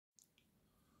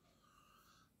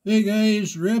Hey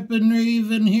guys, Rip and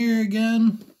Raven here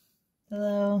again.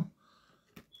 Hello.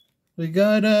 We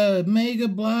got a Mega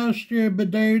Blaster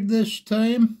Bedard this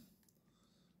time.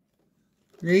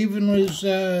 Raven was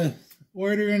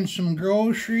ordering some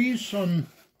groceries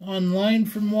online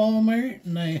from Walmart,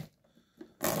 and I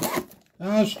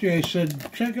asked her, I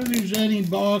said, check if there's any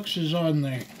boxes on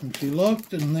there. And she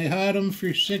looked, and they had them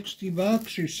for 60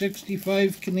 bucks or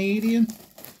 65 Canadian.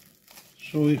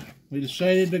 So we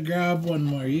decided to grab one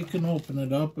more. You can open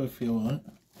it up if you want.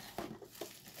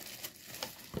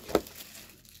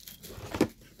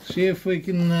 See if we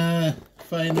can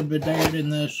find a Bedard in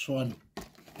this one.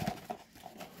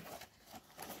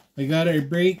 We got our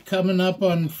break coming up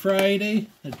on Friday.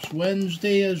 It's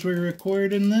Wednesday as we're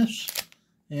recording this.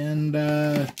 And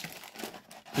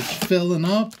it's filling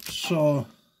up, so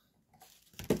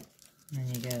And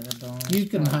you get the bonus. you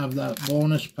can have that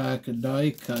bonus pack of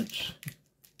die cuts.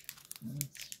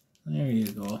 There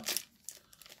you go.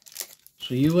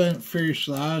 So you went first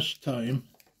last time,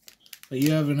 but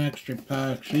you have an extra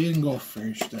pack, so you can go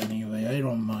first anyway. I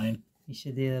don't mind. You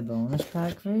should do the bonus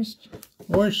pack first.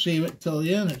 Or save it till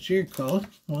the end. It's your call.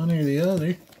 One or the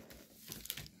other.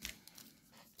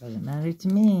 Doesn't matter to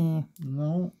me.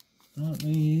 No, not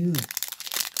me either.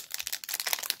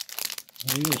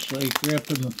 I just like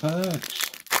ripping the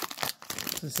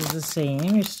packs. This is the same.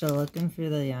 You're still looking for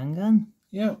the young gun?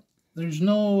 Yep. There's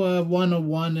no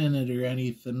 101 in it or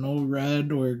anything. No red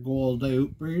or gold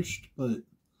outburst, but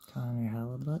Connor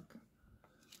Hellebuck.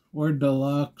 or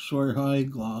deluxe or high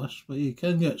gloss, but you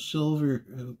can get silver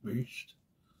outburst.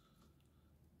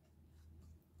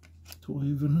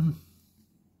 Toivonen,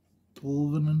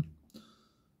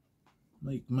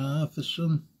 Mike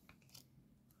Matheson,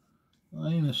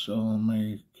 Linus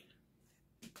Allmark,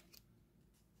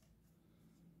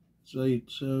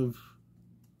 Zaitsev.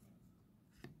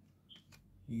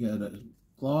 You got a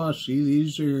glossy.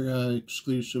 These are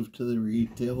exclusive to the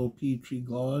retail. Peachy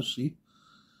glossy.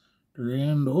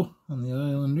 Durando on the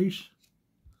Islanders.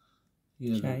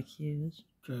 Jack Hughes.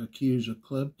 Jack Hughes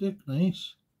Ecliptic.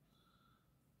 Nice.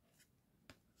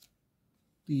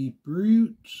 Deep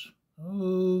Roots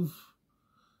of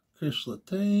Chris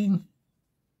Letang.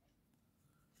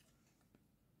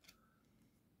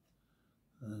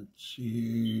 Let's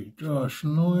see here. Josh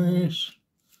Norris.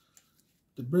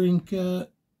 The Brinkat.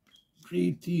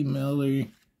 JT Miller.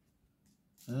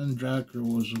 And Jack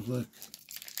Rosevich.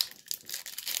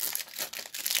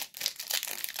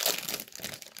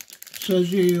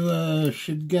 Says you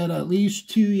should get at least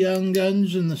 2 young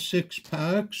guns in the 6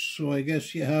 packs, so I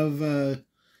guess you have a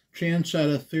chance at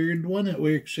a third one. It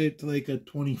works out to like a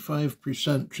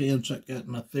 25% chance at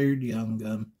getting a third young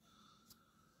gun.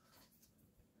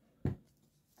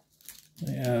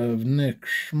 I have Nick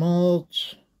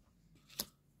Schmaltz,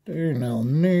 Darnell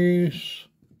Nurse,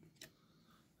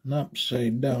 an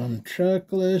upside down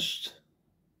checklist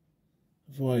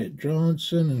of Wyatt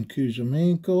Johnson and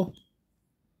Kuzmenko.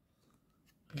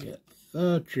 We got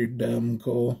Thatcher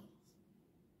Demko.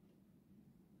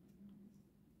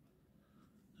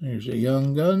 There's a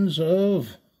Young Guns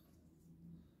of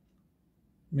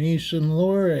Mason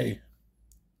Lohrei.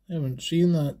 I haven't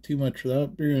seen that too much of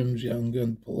that Bruins Young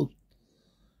Gun pulled.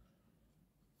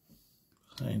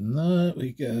 Behind that,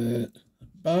 we got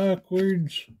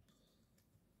backwards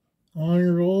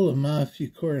honor roll of Matthew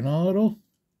Coronado.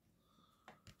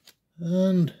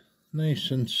 And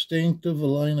nice instinctive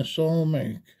Linus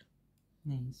Allmark.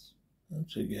 Nice.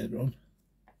 That's a good one.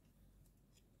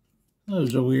 That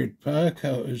was a weird pack,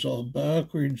 how it was all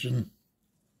backwards and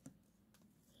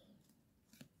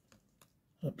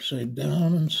upside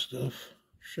down and stuff.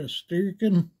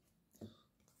 Shesterkin.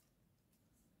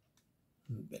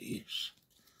 Base.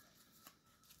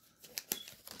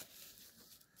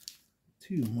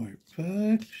 2 more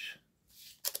packs.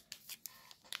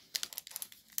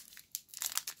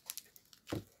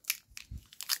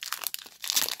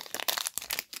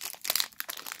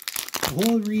 The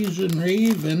whole reason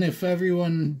Raven, if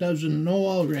everyone doesn't know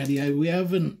already, we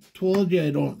haven't told you, I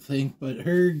don't think, but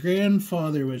her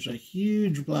grandfather was a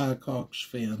huge Blackhawks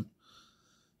fan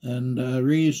and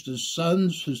raised his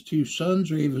sons, his 2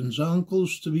 sons, Raven's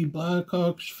uncles, to be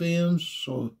Blackhawks fans.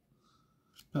 So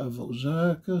Pavel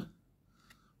Zacha.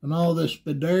 When all this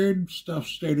Bedard stuff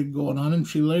started going on and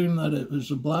she learned that it was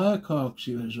the Blackhawks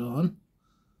he was on,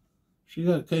 she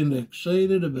got kind of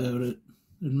excited about it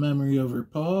in memory of her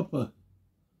papa.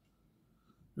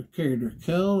 Rickard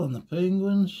Rakell on the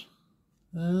Penguins.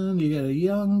 And you got a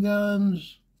Young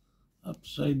Guns,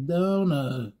 upside down,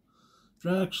 a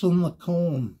Draxlin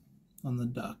Lacombe on the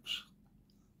Ducks.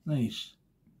 Nice.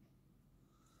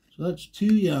 So that's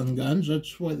 2 Young Guns.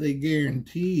 That's what they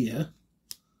guarantee you.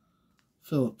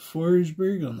 Philip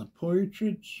Forsberg on the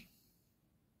portraits.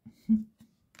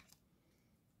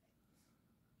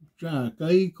 Jack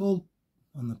Eichel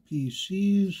on the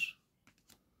PCs.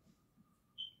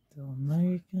 The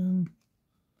American.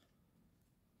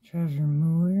 Trevor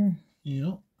Moore.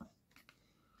 Yep.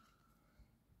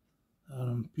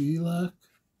 Adam Pelak.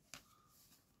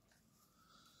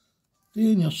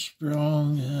 Daniel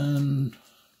Sprong and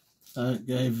that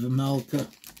guy Vimelka.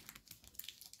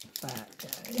 That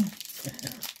guy.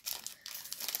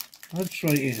 That's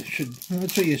what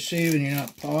you say when you're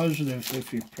not positive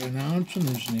if you're pronouncing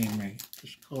his name right.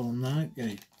 Just call him that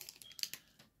guy.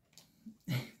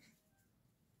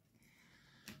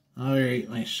 Alright,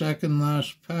 my second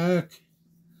last pack.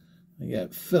 I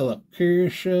got Philip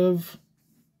Kurashev.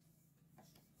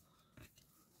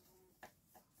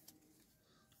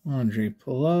 Andre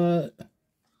Palat.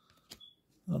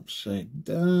 Upside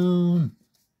Down.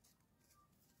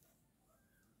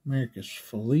 Marcus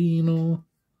Foligno.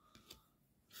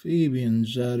 Fabian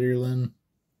Zetterlund.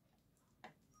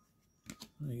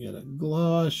 I got a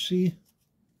glossy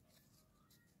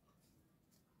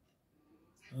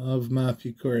of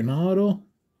Matthew Coronado.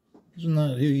 Isn't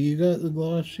that who you got the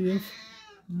glossy of?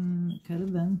 It could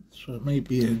have been. So it might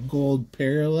be a gold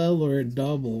parallel or a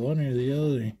double, one or the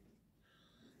other.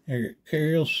 Eric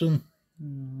Carlson.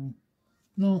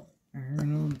 No.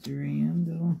 Arnold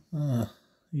Durando.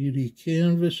 UD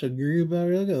Canvas, a Gruber.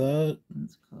 Look at that.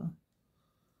 That's cool.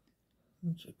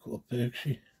 That's a cool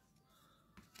picture.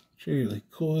 Charlie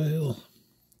Coyle.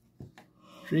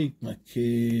 Drake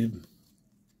McCabe.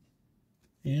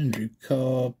 Andrew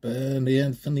Kopp and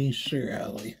Anthony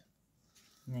Cirelli.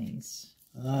 Nice.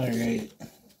 Alright.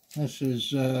 This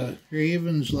is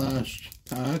Raven's last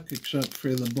pack, except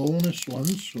for the bonus one,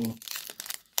 so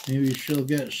maybe she'll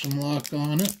get some luck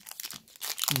on it.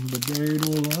 Some Bedard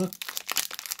luck.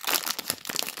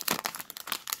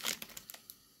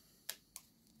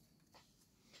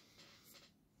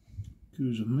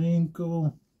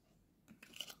 Kuzmenko.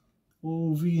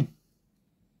 Ovi.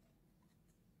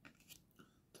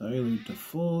 Tyler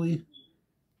Toffoli.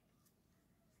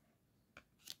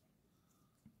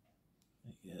 I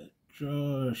got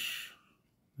Josh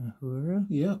Mahura.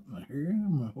 Yep,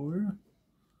 Mahura.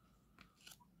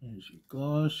 There's your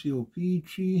glossy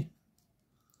Peachy.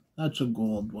 That's a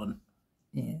gold one.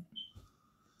 Yeah.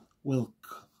 Will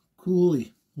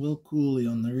Cooley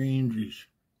on the Rangers.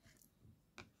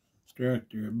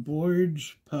 Director of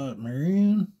Boards, Pat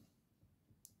Moran.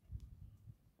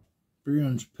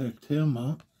 Bruins picked him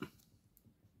up.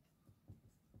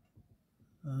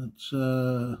 That's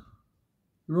Roman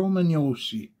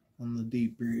Yossi on the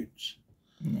Deep Roots.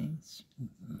 Nice.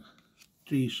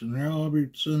 Jason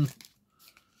Robertson.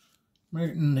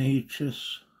 Martin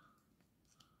Natchez.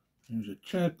 There's a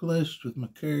checklist with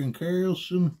McCarran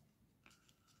Carlson.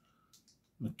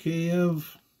 McCabe.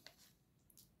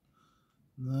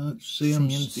 That's Sam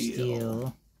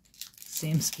Steele.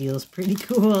 Sam Steele's pretty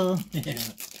cool. Yeah.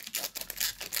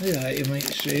 Yeah, you might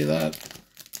say that.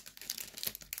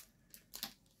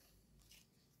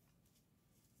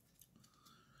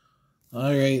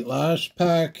 Alright, last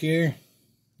pack here.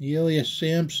 Ilya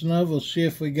Samsonov. We'll see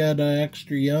if we got an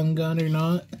extra young gun or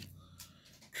not.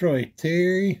 Troy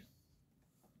Terry.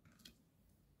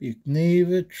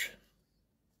 Buknevich.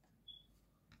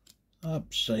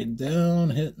 Upside Down,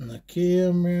 hitting the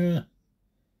camera.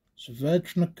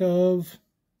 Svechnikov.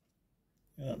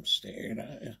 I'm staring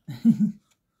at you.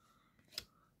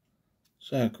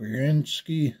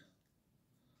 Sakarinsky.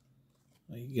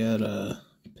 I got a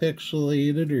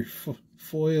pixelated or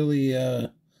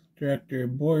foily director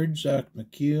of board, Zach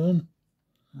McEwen.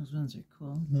 Those ones are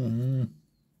cool. And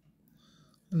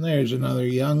there's another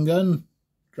young gun,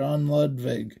 John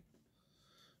Ludwig.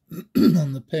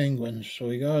 On the Penguins. So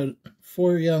we got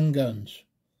 4 young guns.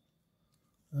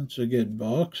 That's a good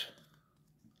box.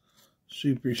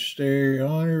 Superstar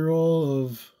honor roll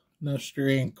of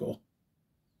Nestorenko.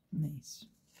 Nice.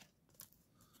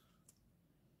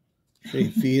 Shay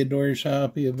Theodore's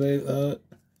happy about that.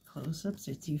 Close-ups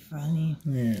are too funny.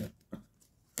 Yeah.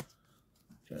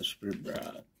 Jesper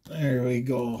Bratt. There we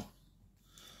go.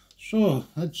 So,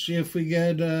 let's see if we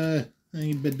get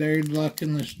any Bedard luck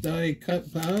in this die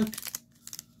cut pack.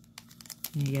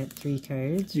 You get 3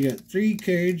 cards. You got 3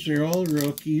 cards. They're all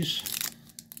rookies.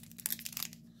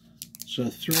 It's a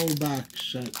throwback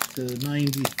set to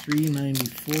 93,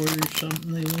 94 or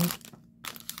something they want.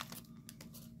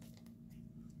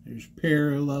 There's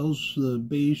parallels. The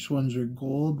base ones are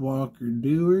gold, Walker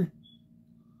Dewar.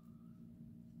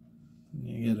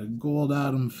 You get a gold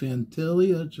Adam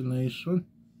Fantilli. That's a nice one.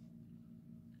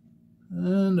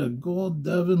 And a gold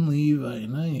Devin Levi.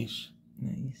 Nice.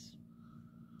 Nice.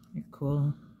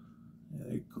 cool. Yeah,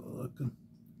 they're cool looking.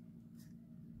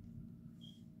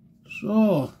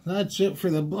 So, that's it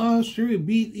for the blaster. We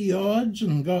beat the odds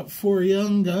and got 4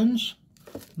 young guns.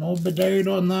 No Bedard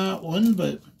on that one,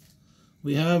 but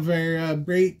we have our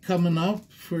break coming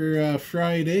up for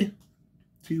Friday.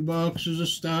 2 boxes of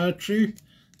Stature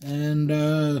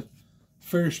and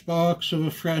first box of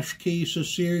a fresh case of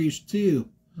Series 2.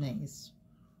 Nice.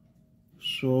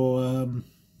 So,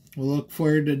 we'll look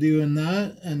forward to doing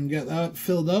that and get that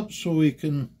filled up so we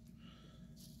can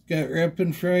get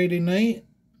ripping Friday night.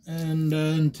 And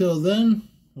until then,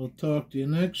 we'll talk to you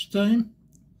next time.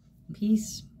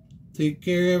 Peace. Take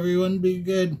care, everyone. Be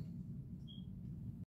good.